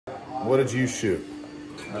what did you shoot?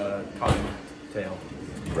 Cottontail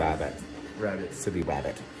Rabbit. Rabbit. City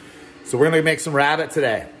rabbit. So we're gonna make some rabbit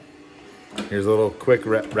today. Here's a little quick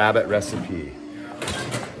rabbit recipe.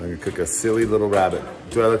 I'm gonna cook a silly little rabbit.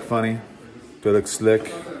 Do I look funny? Do I look slick?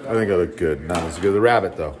 I think I look good. Not as good as a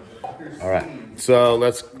rabbit though. All right, so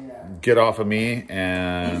let's get off of me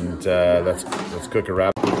and let's cook a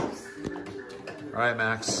rabbit. All right,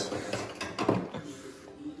 Max.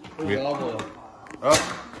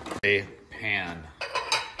 A pan.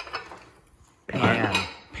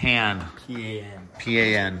 Pan. P-A-N.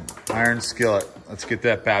 P-A-N. Iron skillet. Let's get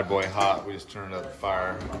that bad boy hot. We just turned up the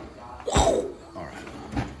fire. All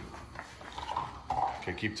right.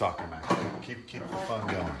 Okay, keep talking, Max. Keep the fun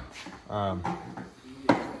going.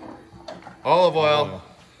 Olive oil.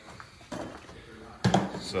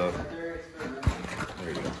 So,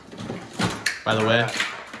 there you go. By the way,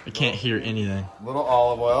 I can't hear anything. A little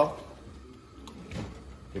olive oil.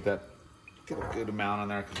 Get a good amount on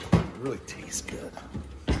there because it really tastes good.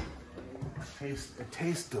 It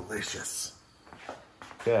tastes delicious.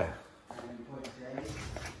 Okay.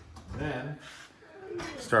 Then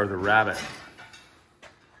start with the rabbit.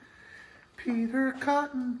 Peter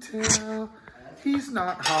Cottontail, he's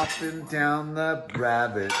not hopping down the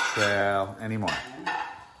rabbit trail anymore.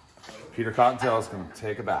 Peter Cottontail is going to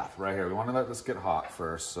take a bath right here. We want to let this get hot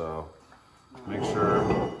first, so make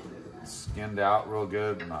sure it's skinned out real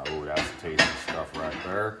good. Oh, that's tasty stuff right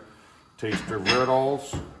there. Taster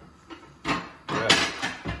riddles. Good.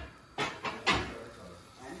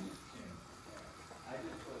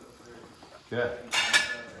 Good.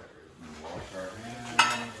 Wash our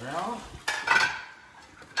hands out.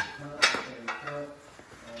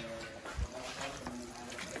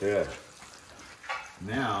 Good.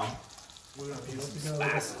 Now, we're going to use some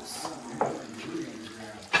spices.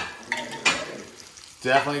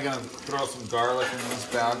 Definitely going to throw some garlic in this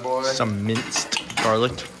bad boy. Some minced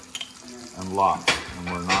garlic. And lots. And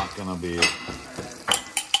we're not going to be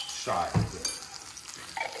shy with it.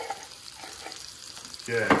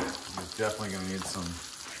 Good. We're definitely going to need some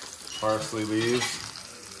parsley leaves.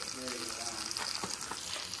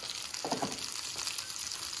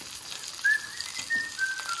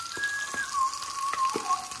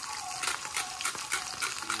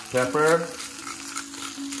 Pepper.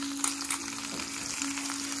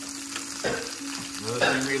 Another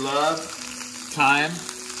thing we love, thyme.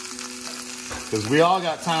 Because we all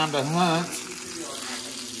got time to hunt.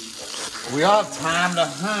 We all have time to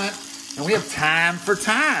hunt, and we have time for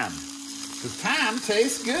time. Because time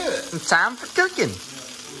tastes good. It's time for cooking.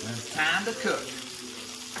 And it's time to cook.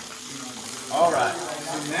 All right,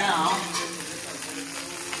 so now,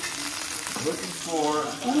 looking for,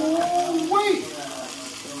 oh wait,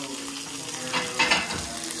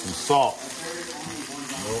 some salt.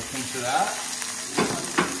 A little pinch of that.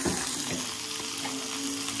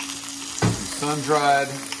 Some sun-dried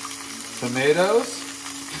tomatoes.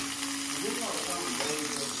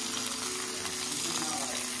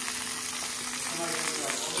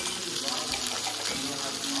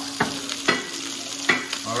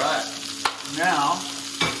 All right, now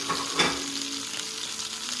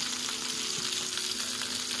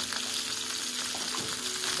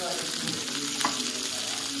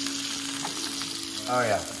oh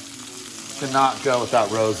yeah, cannot go without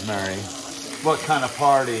rosemary. What kind of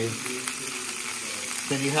party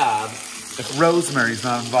can you have if rosemary's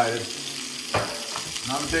not invited?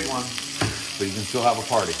 Not a big one, but you can still have a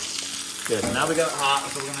party. Good, now we got it hot,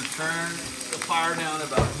 so we're gonna turn the fire down to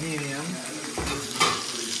about medium.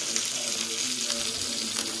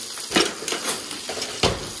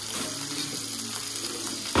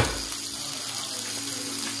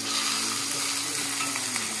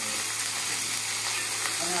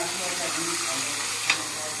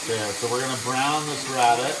 Okay, so we're gonna brown this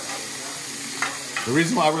rabbit. The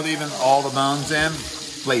reason why we're leaving all the bones in,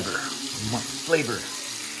 flavor. We want flavor.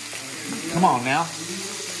 Come on now.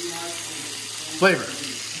 Flavor.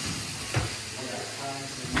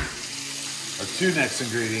 Our two next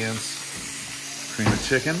ingredients, cream of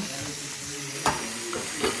chicken,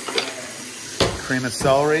 cream of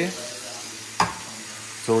celery.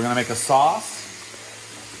 So we're gonna make a sauce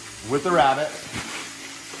with the rabbit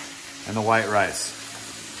and the white rice.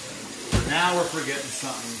 Now we're forgetting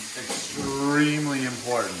something extremely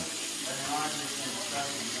important.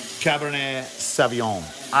 Cabernet Sauvignon.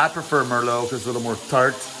 I prefer Merlot because it's a little more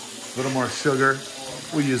tart, a little more sugar.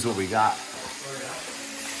 We'll use what we got.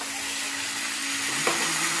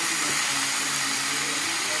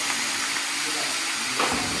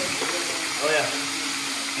 Oh yeah,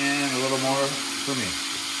 and a little more for me.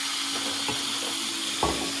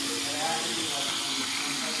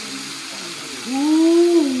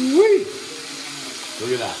 Ooh-wee.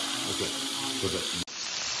 Look at that. Look at it.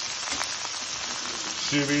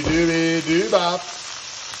 Shooby dooby doo bop.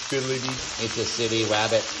 Fiddly dee. It's a city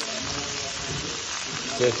rabbit.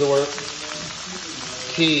 Safe to work.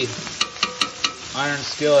 Key. Iron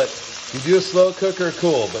skillet. You do a slow cooker,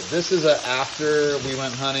 cool, but this is a after we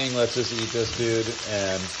went hunting, let's just eat this dude,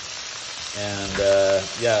 and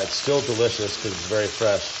yeah, it's still delicious because it's very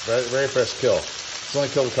fresh, very fresh kill. It's only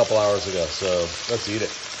killed a couple hours ago, so let's eat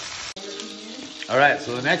it. All right,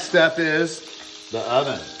 so the next step is the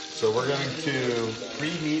oven. So we're going to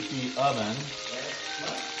preheat the oven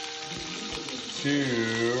to,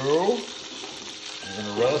 we're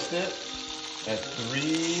going to roast it at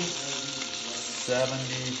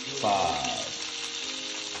 375.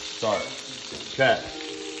 Start. Okay.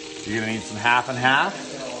 You're going to need some half and half.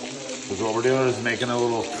 Because what we're doing is making a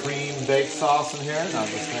little cream baked sauce in here. Now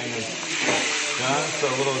this thing is done. So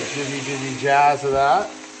a little jizzy jazz of that.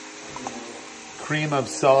 Cream of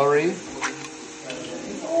celery.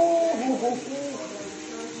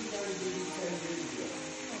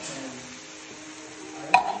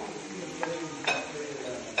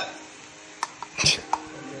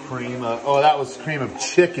 Cream of, oh, that was cream of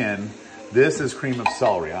chicken. This is cream of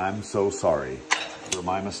celery. I'm so sorry for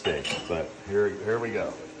my mistake, but here we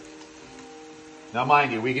go. Now,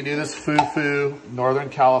 mind you, we can do this foo-foo, Northern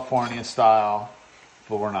California style,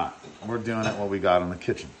 but we're not. We're doing it what we got in the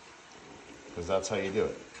kitchen, because that's how you do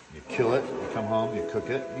it. You kill it, you come home, you cook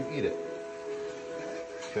it, you eat it.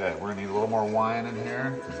 Okay, we're gonna need a little more wine in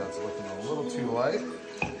here, because that's looking a little too light.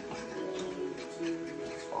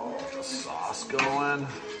 Oh, the sauce going.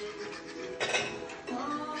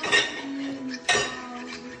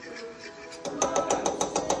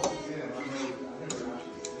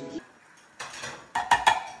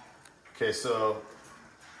 Okay, so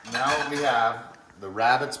now what we have, the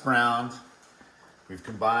rabbit's browned. We've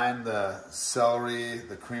combined the celery,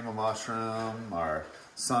 the cream of mushroom, our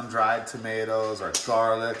sun-dried tomatoes, our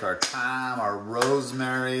garlic, our thyme, our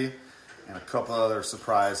rosemary, and a couple other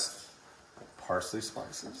surprise parsley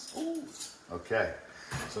spices. Ooh. Okay,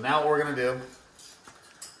 so now what we're gonna do,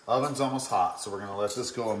 oven's almost hot, so we're gonna let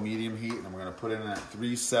this go on medium heat, and we're gonna put it in at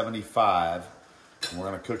 375. And we're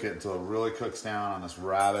going to cook it until it really cooks down on this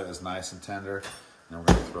rabbit is nice and tender. And then we're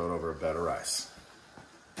going to throw it over a bed of rice.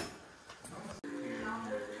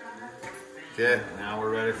 Okay, now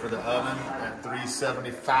we're ready for the oven at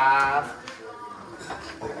 375.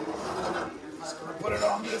 Just going to put it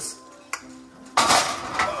on this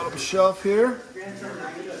bottom shelf here.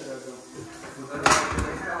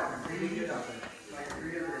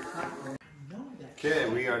 Okay,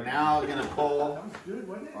 we are now going to pull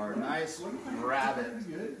our nice rabbit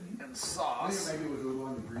and sauce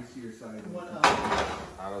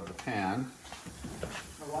out of the pan. I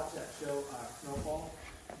watched that show, Snowfall.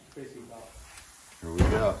 Basically about. Here we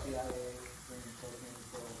go.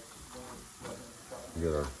 We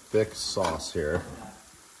got our thick sauce here.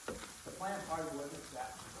 The plan probably wasn't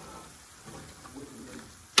that.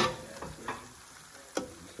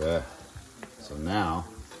 Okay, so now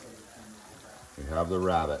we have the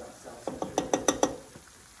rabbit.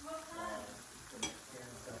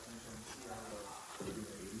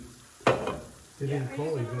 They didn't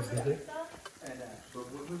call you guys, did they?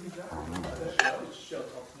 Show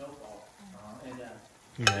called Snowfall.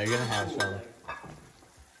 Yeah, you're gonna have some.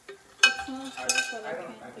 I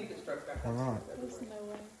think it struck back. Why not? There's no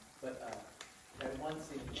way. But that one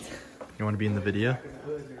scene. You want to be in the video?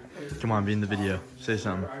 Come on, be in the video. Say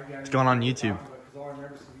something. It's going on YouTube.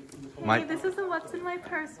 Hey, this is a what's in my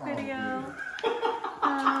purse video.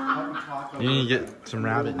 You need to get some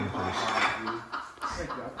rabbit in your purse.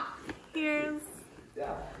 Here's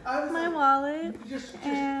my wallet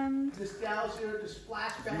and Look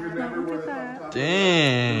at that.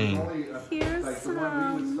 Dang. Here's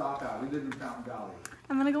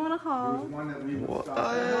I'm gonna go on a haul. What?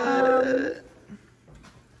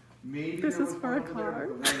 This is for a car.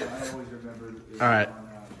 All right.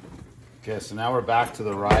 Okay, so now we're back to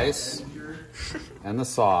the rice and the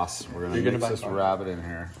sauce. We're gonna mix this rabbit in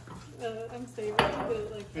here. I'm saving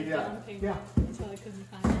the down payment until I couldn't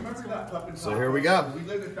find it. So here we go. We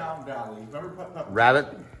live in Fountain Valley. Remember Rabbit,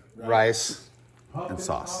 rice, and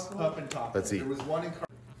sauce. Let's eat. There was one in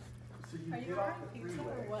Are you wearing pizza or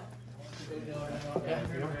what?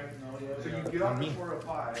 So you get off the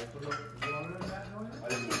 405.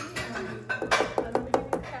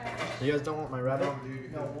 You guys don't want my rabbit?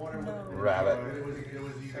 No, water. Rabbit. It was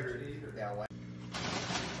either that way.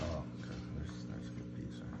 Oh, okay. There's a good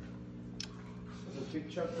piece. There's a big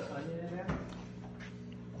chunk of onion in there.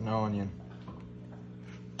 No onion.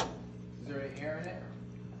 Is there any air in it?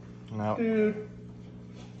 No. Dude.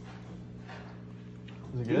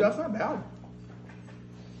 Is it Dude, good? that's not bad.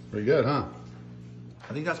 Pretty good, huh?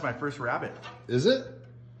 I think that's my first rabbit. Is it?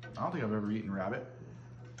 I don't think I've ever eaten rabbit.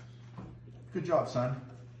 Good job, son.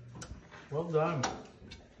 Well done.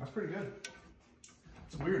 That's pretty good.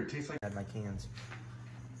 It's weird. It tastes like. I had my cans.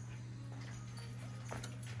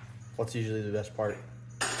 What's usually the best part?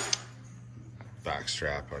 Back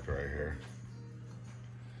strap, like right here.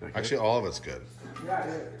 Actually, all of it's good. Yeah, it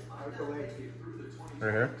is. I like the legs.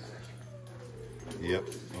 Right here? Yep,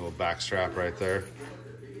 a little back strap right there.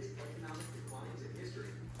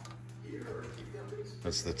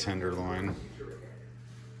 That's the tenderloin.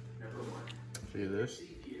 See this?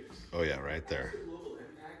 Oh yeah, right there.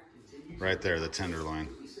 Right there, the tenderloin.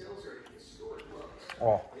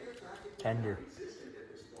 Oh, tender.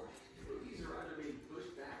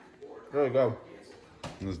 Really good.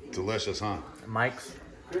 It was delicious, huh? Mike's.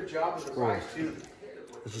 Good job with the fries, too.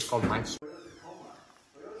 This is called Mike's.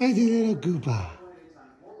 Hey, the little goopa.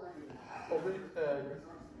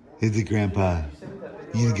 Hey, the grandpa.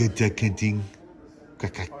 You gonna go duck hunting?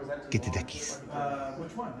 Quack, quack. Get the duckies.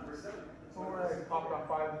 Which one? Where I popped off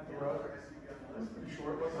 5 in the road. Pretty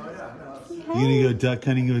short, wasn't it? You gonna go duck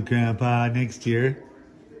hunting with grandpa next year?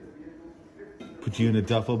 Put you in a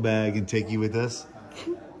duffel bag and take you with us?